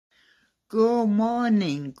Good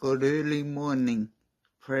morning, good early morning.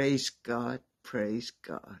 Praise God, praise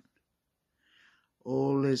God.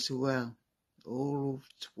 All is well, all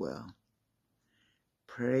is well.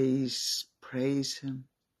 Praise Him,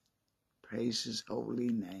 praise His holy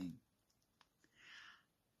name.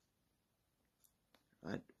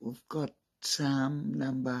 But we've got Psalm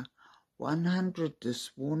number 100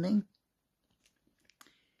 this morning.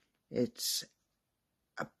 It's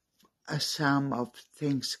a psalm of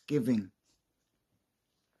thanksgiving.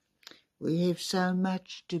 We have so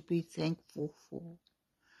much to be thankful for.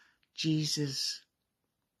 Jesus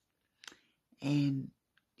and,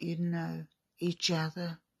 each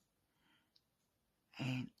other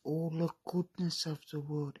and all the goodness of the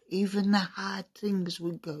world. Even the hard things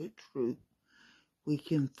we go through, we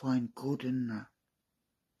can find good in them.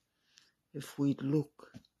 If we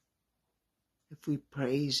look, if we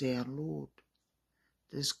praise our Lord,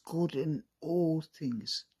 there's good in all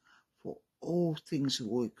things, for all things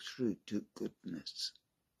work through to goodness.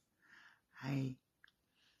 Hey,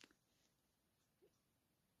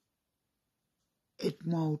 it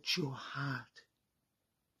molds your heart.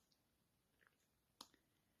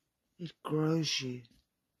 It grows you.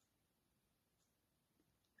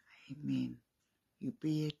 Amen. You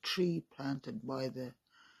be a tree planted by the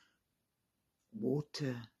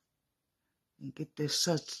water and get the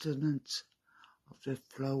sustenance of the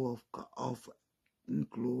flow of God, of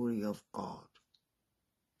glory of God,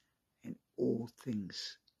 and all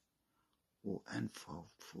things will unfold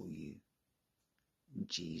for you. In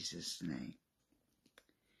Jesus' name.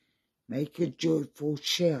 Make a joyful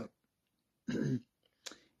shout to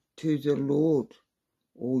the Lord,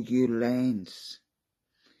 all you lands.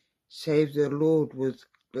 Serve the Lord with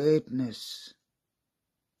gladness.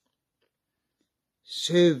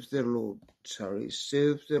 Serve the Lord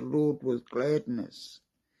with gladness.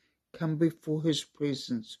 Come before his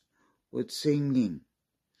presence with singing.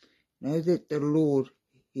 Know that the Lord,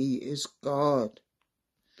 he is God.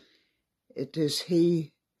 It is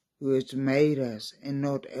he who has made us and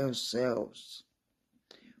not ourselves.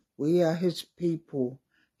 We are his people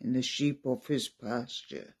and the sheep of his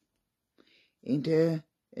pasture. Enter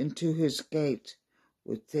into his gate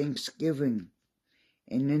with thanksgiving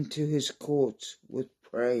and into his courts with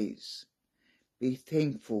praise. Be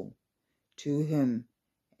thankful to him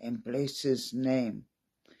and bless his name.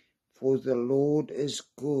 For the Lord is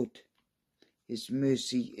good, his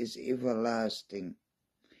mercy is everlasting,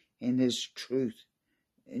 and his truth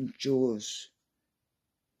endures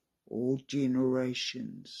all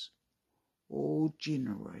generations. All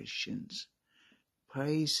generations.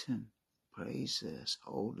 Praise him, praise his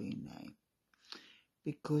holy name,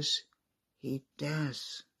 because he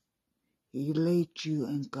does. He leads you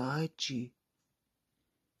and guides you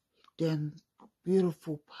down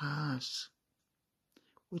beautiful paths,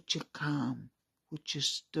 which are calm, which are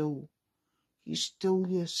still. You still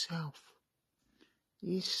yourself.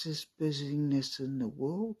 Yes, there's busyness in the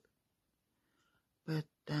world, but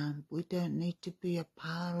we don't need to be a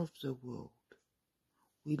part of the world.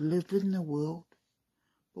 We live in the world,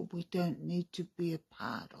 but we don't need to be a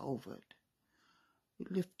part of it. We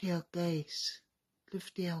lift our gaze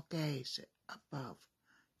above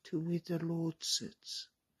to where the Lord sits,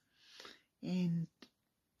 and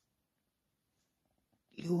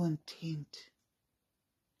your intent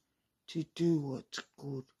to do what's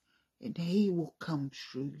good, and he will come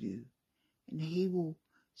through you, and he will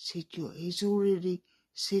he's already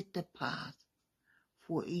set the path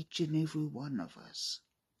for each and every one of us,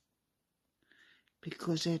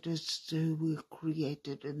 because it is who we're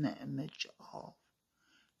created in the image of,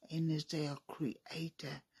 and as our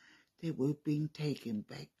creator that we're being taken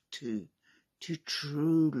back to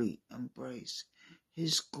truly embrace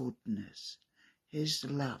his goodness, his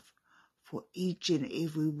love for each and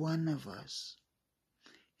every one of us.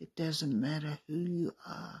 It doesn't matter who you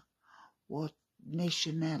are, what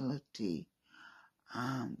nationality,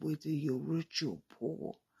 whether you're rich or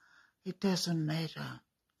poor. It doesn't matter.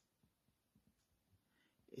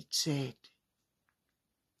 It's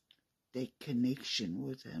that connection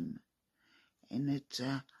with him, and it's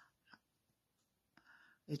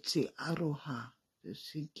the aroha, the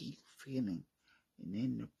sinking feeling, and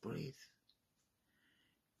then the breath,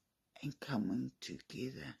 and coming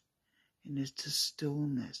together, and it's the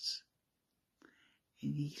stillness.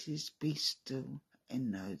 And he says, be still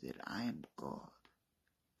and know that I am God.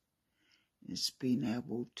 And it's being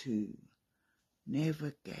able to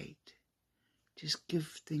navigate. Just give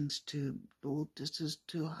things to him. Lord, this is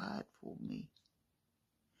too hard for me.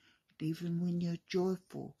 And even when you're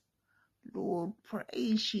joyful, Lord,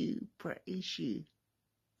 praise you.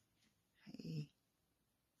 Hey,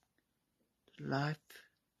 life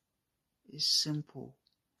is simple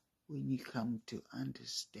when you come to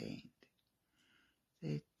understand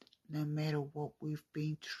that no matter what we've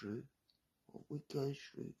been through, what we go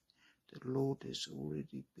through, the Lord has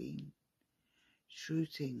already been through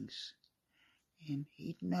things, and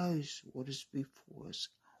He knows what is before us,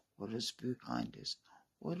 what is behind us,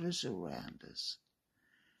 what is around us.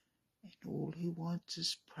 And all He wants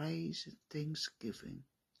is praise and thanksgiving.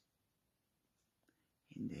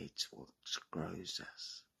 And that's what grows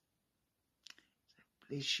us. So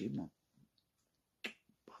bless you, my